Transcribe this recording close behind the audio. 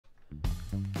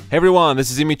Hey everyone, this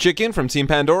is Imi Chicken from Team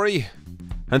Pandora,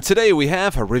 and today we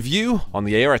have a review on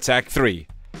the Air Attack 3.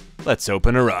 Let's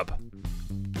open her up.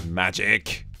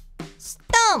 Magic.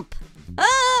 Stomp!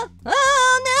 Oh no!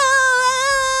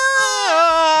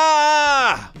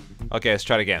 Ah! Okay, let's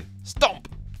try it again. Stomp!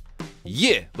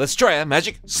 Yeah, let's try it.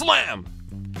 Magic Slam!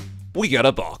 We got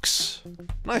a box.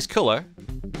 Nice color.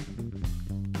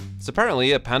 It's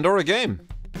apparently a Pandora game.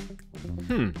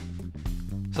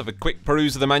 Let's have a quick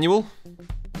peruse of the manual.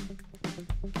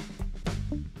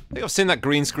 I think I've seen that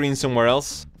green screen somewhere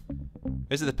else.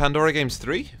 Is it the Pandora Games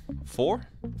 3? 4?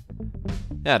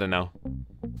 Yeah, I don't know.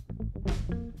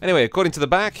 Anyway, according to the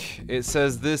back, it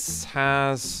says this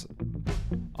has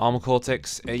ARM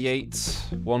Cortex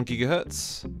A8 1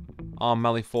 GHz, ARM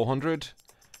Mali 400,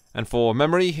 and for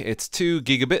memory, it's 2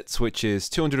 gigabits, which is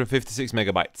 256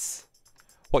 megabytes.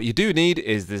 What you do need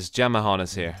is this jammer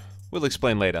harness here. We'll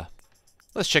explain later.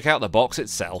 Let's check out the box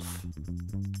itself.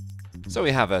 So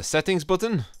we have a settings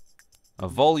button, a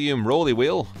volume rolly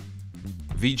wheel,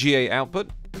 VGA output,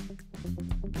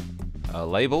 a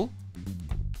label,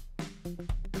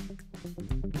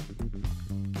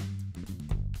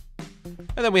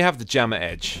 and then we have the jammer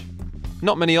edge.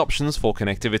 Not many options for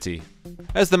connectivity.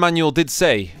 As the manual did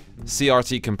say,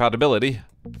 CRT compatibility.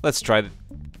 Let's try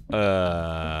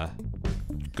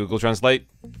Google Translate.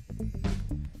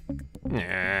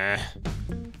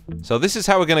 So this is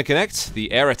how we're going to connect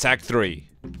the Air Attack 3.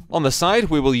 On the side,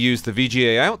 we will use the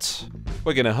VGA out.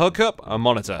 We're going to hook up a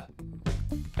monitor.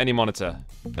 Any monitor.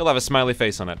 It'll have a smiley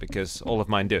face on it because all of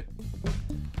mine do.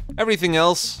 Everything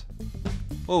else,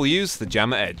 we'll use the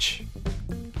jammer edge.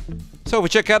 So if we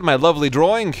check out my lovely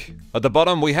drawing, at the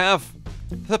bottom we have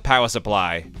the power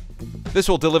supply. This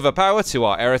will deliver power to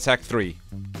our Air Attack 3.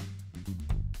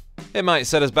 It might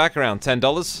set us back around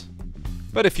 $10,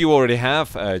 but if you already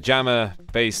have a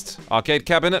jammer-based arcade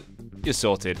cabinet, you're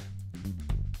sorted.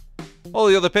 All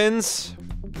the other pins,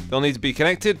 they'll need to be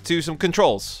connected to some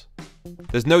controls.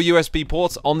 There's no USB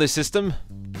ports on this system,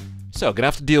 so gonna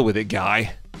have to deal with it,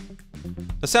 guy.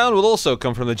 The sound will also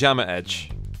come from the jammer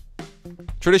edge.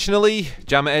 Traditionally,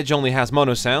 jammer edge only has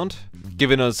mono sound,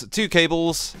 giving us 2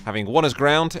 cables, having one as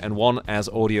ground and one as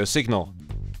audio signal.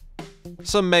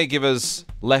 Some may give us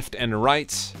left and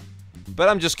right, but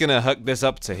I'm just gonna hook this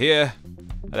up to here,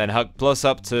 and then hook plus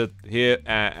up to here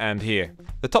and here.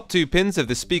 The top 2 pins of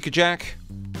the speaker jack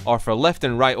are for left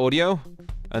and right audio,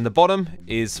 and the bottom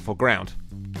is for ground.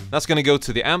 That's gonna go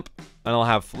to the amp, and I'll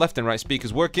have left and right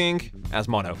speakers working as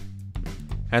mono.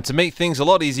 And to make things a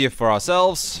lot easier for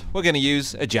ourselves, we're gonna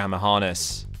use a jammer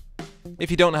harness.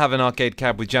 If you don't have an arcade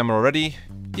cab with jammer already,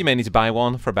 you may need to buy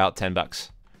one for about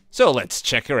 $10. So let's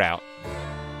check her out.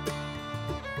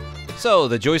 So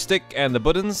the joystick and the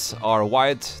buttons are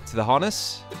wired to the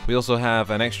harness. We also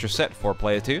have an extra set for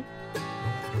player 2.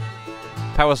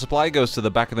 Power supply goes to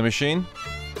the back of the machine.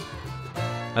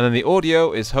 And then the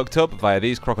audio is hooked up via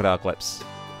these crocodile clips.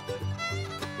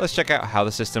 Let's check out how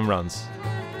the system runs.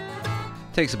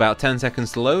 Takes about 10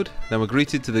 seconds to load, then we're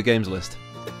greeted to the games list.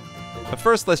 But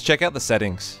first, let's check out the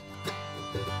settings.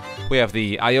 We have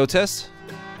the I/O test.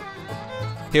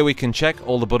 Here we can check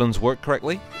all the buttons work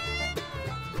correctly.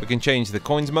 We can change the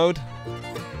coins mode.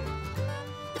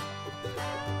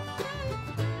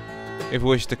 If we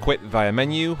wish to quit via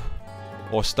menu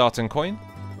or start and coin.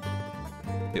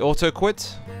 The auto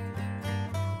quit.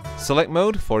 Select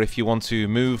mode for if you want to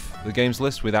move the games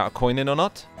list without a coin in or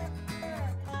not.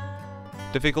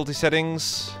 Difficulty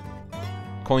settings,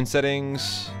 coin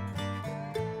settings.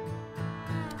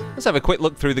 Let's have a quick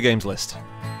look through the games list.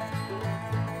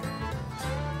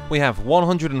 We have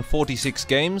 146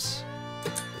 games,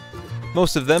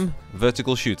 most of them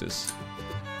vertical shooters.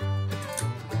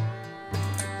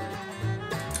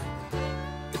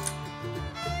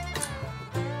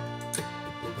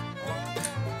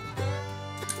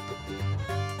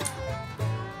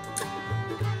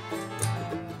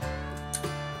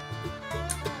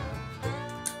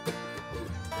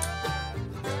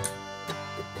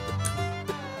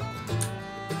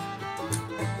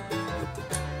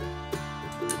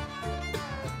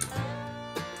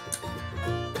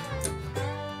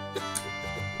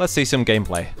 Let's see some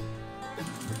gameplay.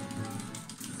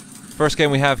 First game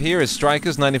we have here is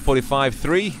Strikers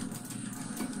 1945-3.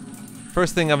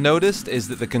 First thing I've noticed is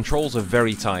that the controls are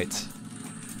very tight.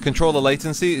 Controller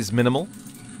latency is minimal.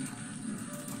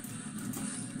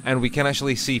 And we can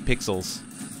actually see pixels.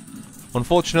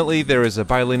 Unfortunately, there is a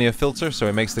bilinear filter, so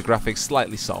it makes the graphics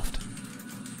slightly soft.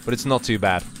 But it's not too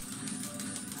bad.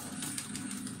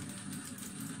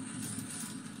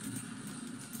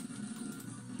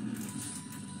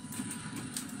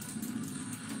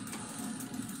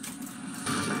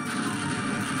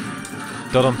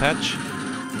 Dodon patch.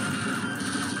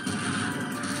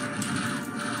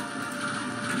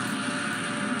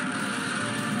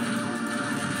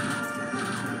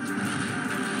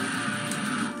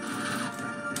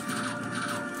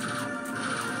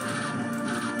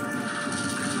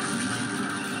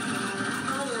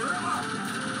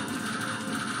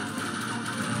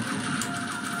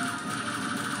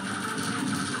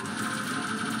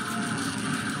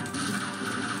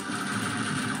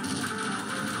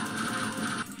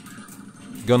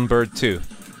 Gunbird 2.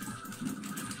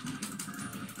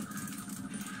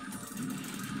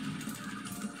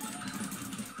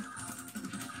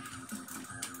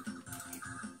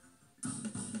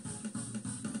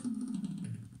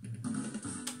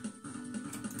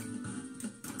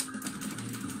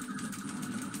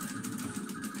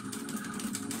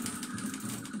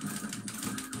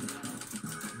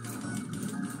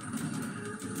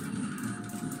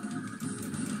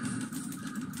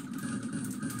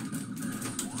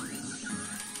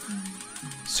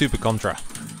 Super Contra.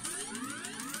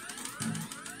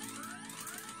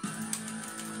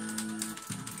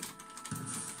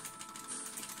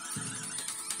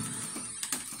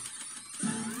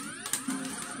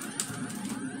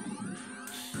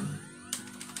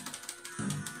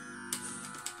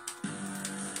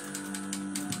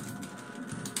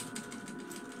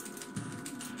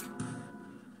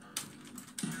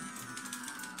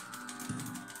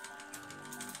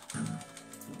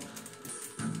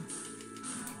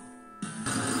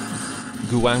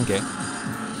 Guange.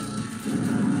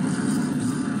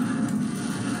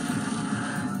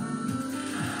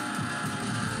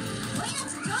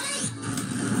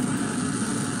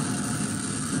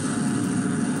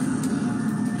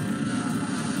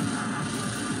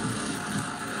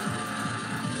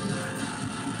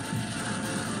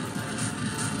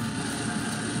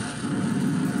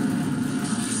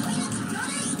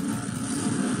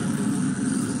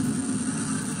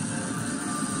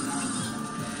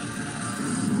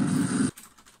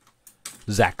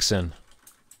 Zaxxon.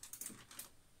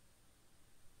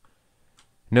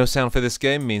 No sound for this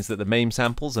game means that the MAME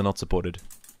samples are not supported.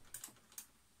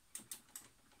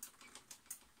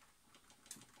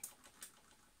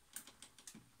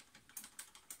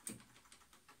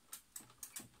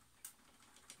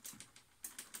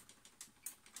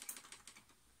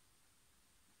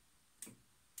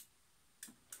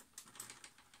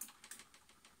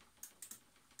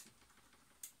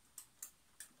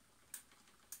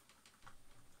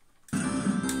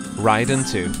 Raiden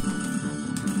 2.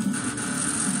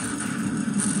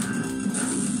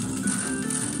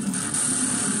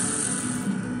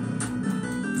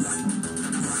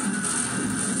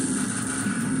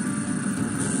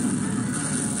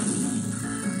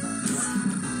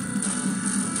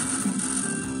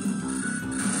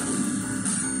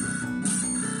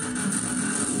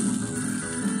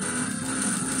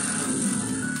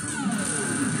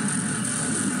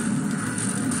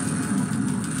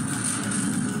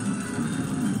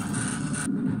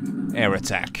 Air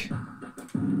attack.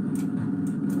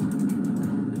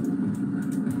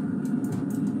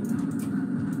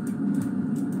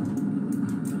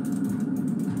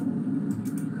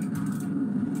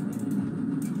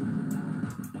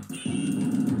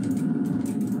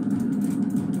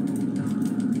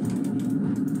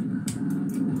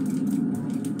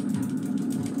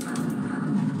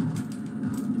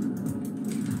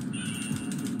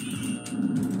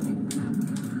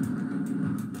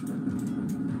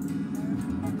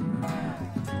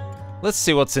 Let's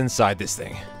see what's inside this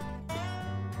thing.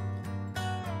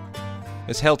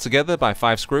 It's held together by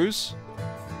 5 screws.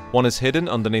 One is hidden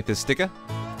underneath this sticker.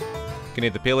 You can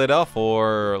either peel it off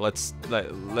or let's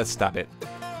stab it.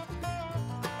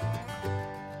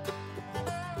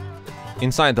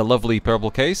 Inside the lovely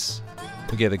purple case,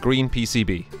 we get a green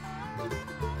PCB.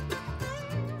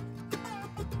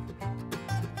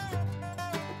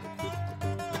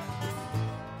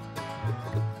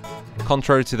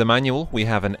 Contrary to the manual, we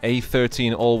have an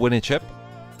A13 all-winner chip,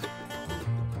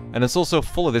 and it's also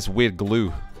full of this weird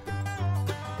glue.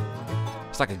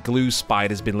 It's like a glue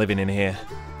spider's been living in here.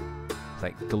 It's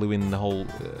like gluing the whole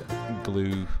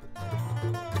glue.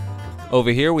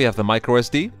 Over here we have the micro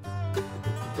SD.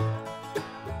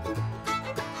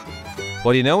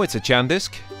 What do you know? It's a CHAN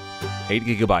disk, 8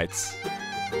 GB.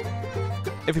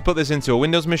 If we put this into a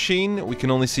Windows machine, we can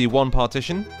only see one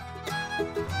partition.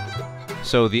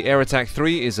 So the Air Attack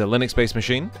 3 is a Linux-based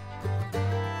machine,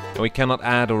 and we cannot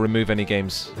add or remove any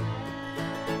games.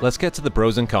 Let's get to the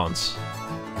pros and cons.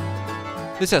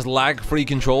 This has lag-free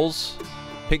controls,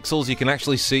 pixels you can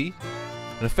actually see,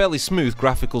 and a fairly smooth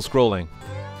graphical scrolling.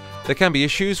 There can be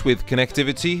issues with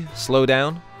connectivity,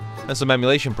 slowdown, and some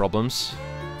emulation problems.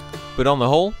 But on the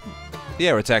whole, the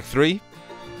Air Attack 3,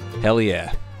 hell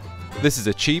yeah. This is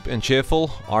a cheap and cheerful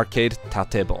arcade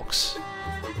tate box.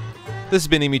 This has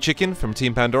been Emu Chicken from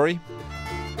Team Pandora,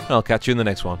 and I'll catch you in the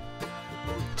next one.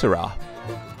 Ta-ra.